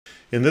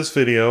In this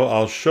video,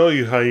 I'll show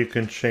you how you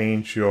can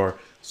change your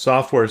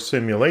software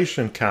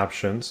simulation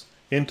captions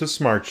into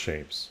smart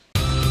shapes.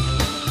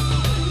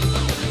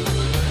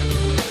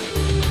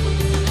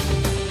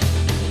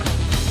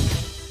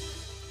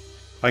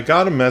 I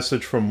got a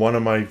message from one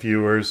of my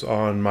viewers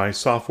on my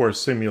software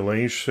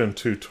simulation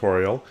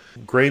tutorial.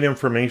 Great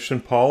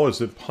information, Paul.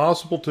 Is it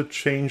possible to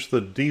change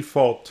the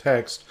default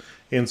text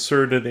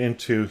inserted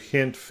into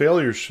hint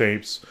failure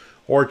shapes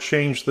or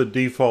change the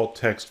default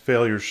text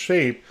failure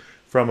shape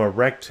from a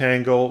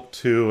rectangle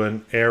to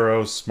an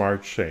arrow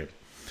smart shape?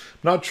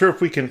 Not sure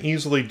if we can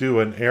easily do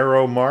an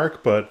arrow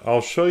mark, but I'll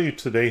show you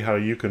today how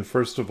you can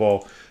first of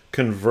all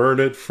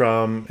convert it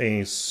from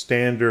a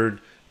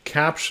standard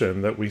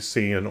caption that we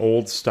see, an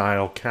old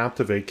style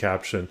Captivate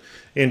caption,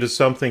 into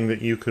something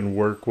that you can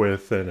work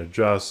with and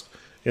adjust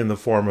in the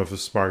form of a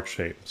smart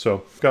shape.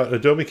 So I've got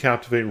Adobe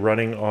Captivate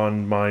running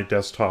on my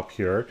desktop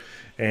here,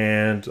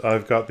 and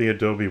I've got the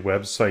Adobe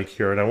website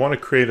here, and I want to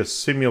create a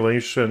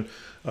simulation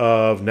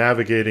of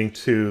navigating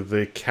to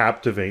the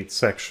Captivate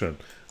section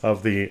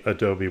of the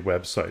Adobe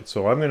website.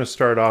 So I'm going to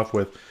start off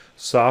with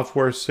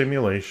software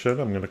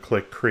simulation. I'm going to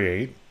click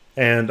create.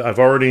 And I've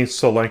already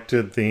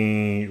selected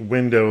the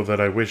window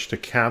that I wish to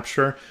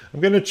capture.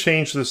 I'm going to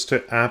change this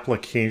to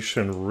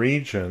application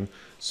region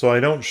so I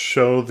don't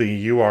show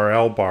the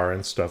URL bar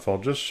and stuff. I'll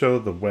just show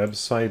the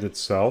website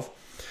itself.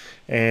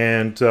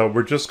 And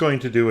we're just going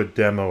to do a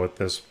demo at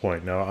this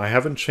point. Now, I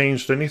haven't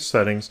changed any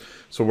settings,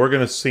 so we're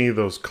going to see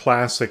those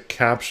classic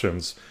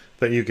captions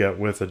that you get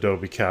with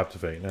Adobe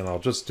Captivate. And I'll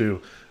just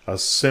do a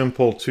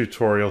simple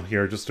tutorial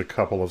here, just a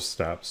couple of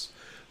steps.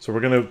 So we're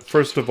going to,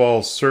 first of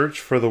all,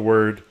 search for the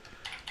word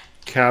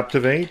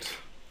Captivate.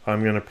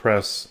 I'm going to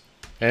press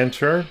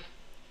enter,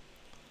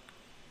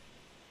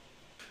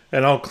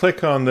 and I'll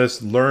click on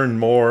this Learn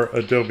More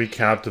Adobe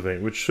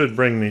Captivate, which should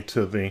bring me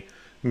to the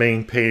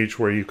main page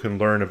where you can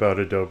learn about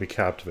Adobe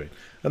Captivate.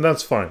 And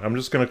that's fine. I'm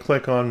just going to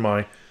click on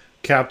my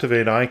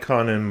Captivate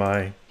icon in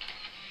my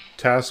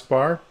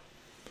taskbar,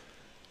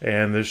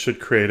 and this should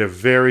create a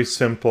very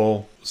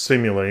simple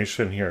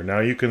simulation here. Now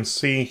you can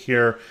see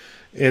here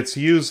it's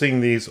using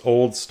these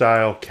old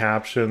style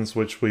captions,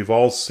 which we've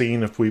all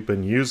seen if we've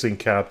been using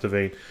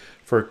Captivate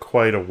for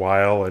quite a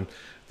while, and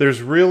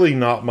there's really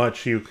not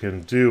much you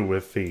can do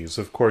with these.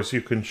 Of course,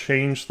 you can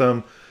change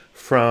them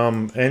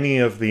from any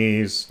of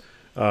these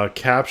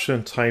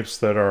caption types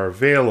that are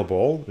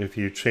available. If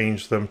you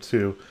change them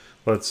to,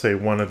 let's say,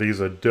 one of these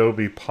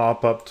Adobe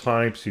pop-up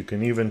types, you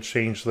can even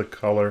change the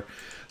color.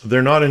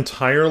 They're not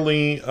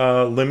entirely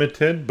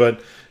limited,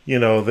 but you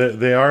know,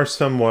 they are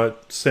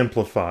somewhat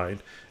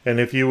simplified. And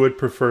if you would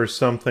prefer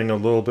something a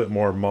little bit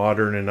more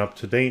modern and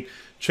up-to-date,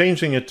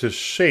 changing it to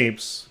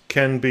shapes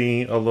can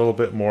be a little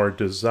bit more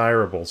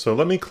desirable. So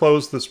let me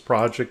close this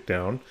project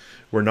down.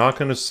 We're not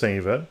going to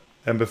save it.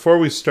 And before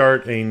we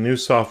start a new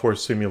software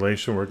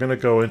simulation, we're going to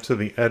go into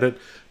the Edit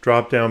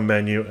drop-down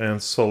menu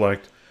and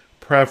select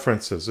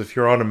Preferences. If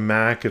you're on a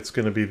Mac, it's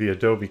going to be the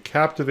Adobe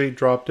Captivate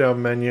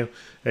drop-down menu,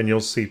 and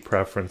you'll see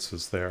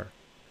Preferences there.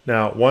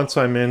 Now, once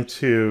I'm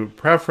into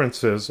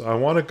Preferences, I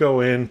want to go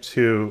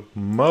into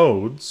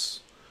Modes.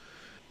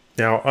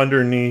 Now,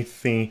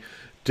 underneath the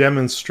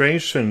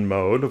demonstration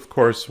mode, of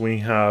course, we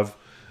have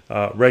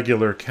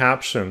regular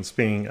captions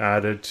being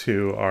added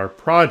to our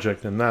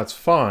project, and that's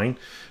fine.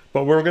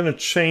 But we're going to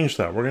change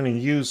that. We're going to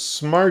use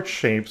smart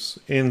shapes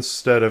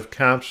instead of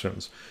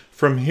captions.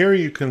 From here,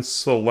 you can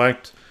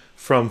select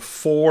from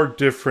 4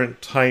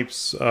 different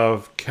types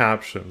of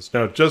captions.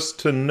 Now, just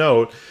to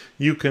note,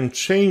 you can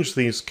change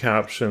these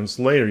captions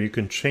later. You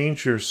can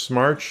change your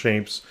smart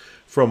shapes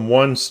from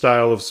one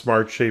style of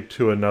smart shape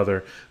to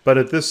another. But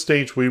at this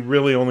stage, we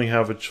really only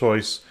have a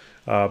choice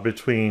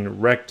between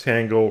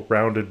rectangle,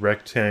 rounded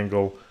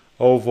rectangle,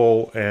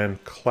 oval,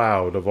 and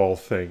cloud, of all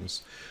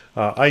things.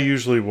 I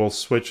usually will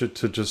switch it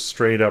to just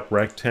straight up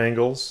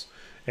rectangles,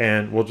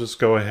 and we'll just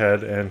go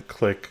ahead and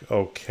click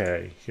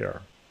OK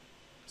here.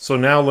 So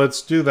now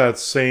let's do that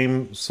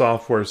same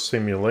software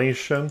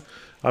simulation.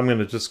 I'm going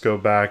to just go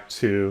back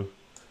to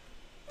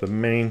the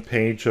main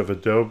page of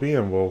Adobe,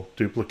 and we'll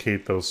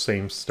duplicate those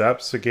same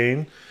steps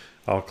again.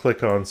 I'll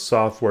click on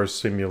Software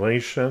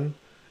Simulation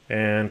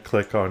and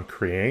click on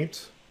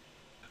Create.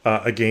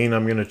 Again,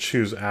 I'm going to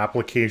choose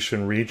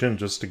Application Region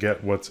just to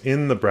get what's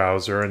in the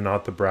browser and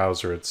not the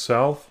browser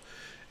itself.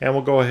 And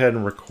we'll go ahead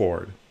and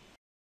record.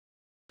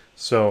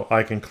 So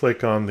I can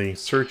click on the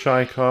search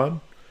icon,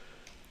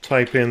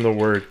 type in the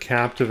word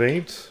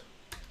Captivate,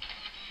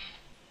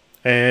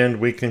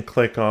 and we can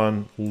click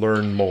on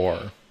Learn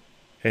More.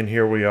 And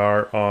here we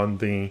are on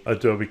the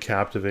Adobe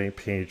Captivate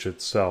page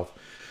itself.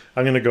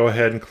 I'm going to go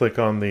ahead and click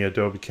on the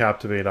Adobe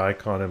Captivate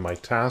icon in my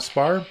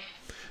taskbar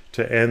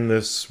to end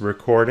this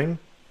recording.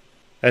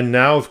 And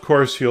now, of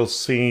course, you'll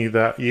see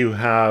that you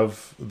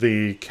have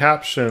the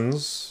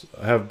captions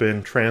have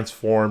been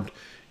transformed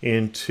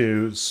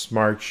into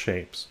smart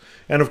shapes.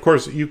 And of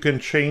course, you can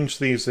change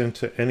these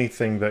into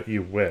anything that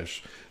you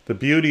wish. The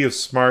beauty of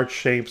smart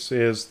shapes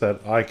is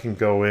that I can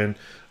go in,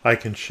 I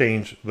can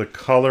change the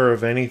color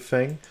of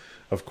anything.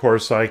 Of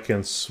course, I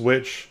can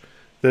switch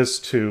this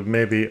to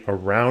maybe a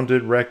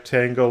rounded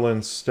rectangle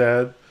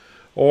instead.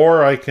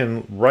 Or I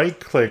can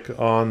right-click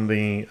on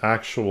the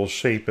actual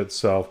shape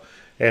itself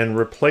and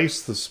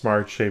replace the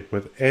smart shape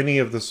with any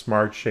of the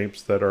smart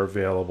shapes that are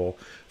available.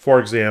 For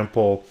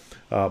example,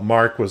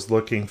 Mark was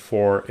looking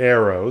for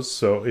arrows,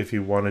 so if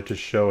you wanted to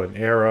show an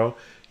arrow,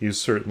 you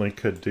certainly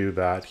could do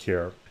that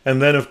here.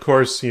 And then, of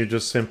course, you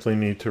just simply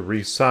need to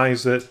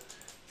resize it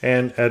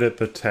and edit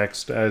the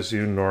text as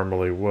you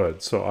normally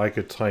would. So I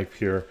could type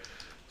here,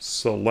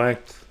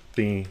 select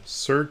the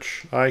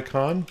search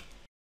icon,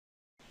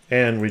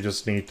 and we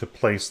just need to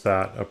place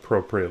that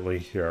appropriately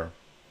here.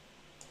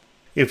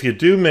 If you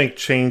do make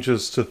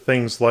changes to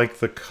things like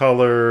the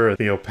color,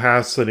 the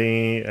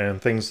opacity,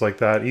 and things like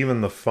that,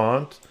 even the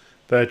font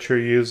that you're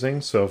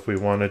using, so if we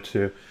wanted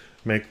to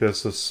make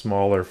this a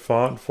smaller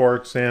font, for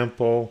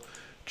example,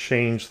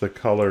 change the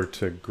color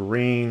to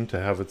green to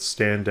have it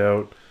stand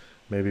out,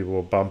 maybe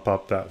we'll bump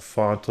up that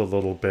font a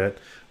little bit.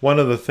 One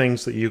of the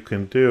things that you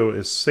can do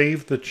is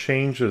save the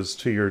changes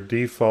to your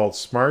default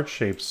Smart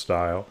Shape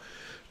style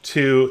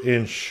to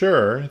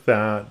ensure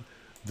that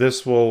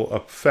this will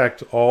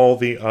affect all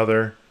the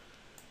other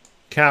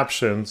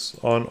captions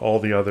on all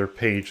the other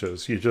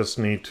pages. You just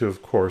need to,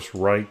 of course,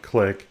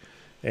 right-click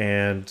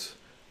and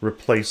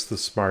replace the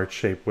Smart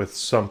Shape with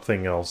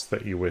something else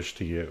that you wish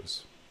to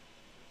use.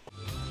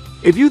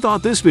 If you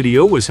thought this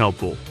video was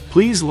helpful,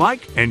 please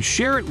like and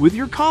share it with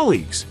your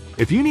colleagues.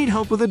 If you need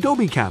help with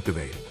Adobe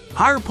Captivate,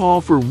 hire Paul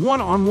for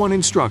one-on-one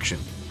instruction.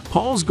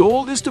 Paul's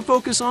goal is to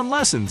focus on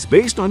lessons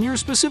based on your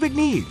specific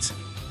needs.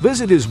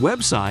 Visit his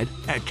website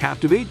at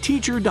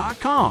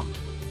captivateteacher.com.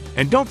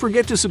 And don't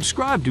forget to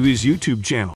subscribe to his YouTube channel.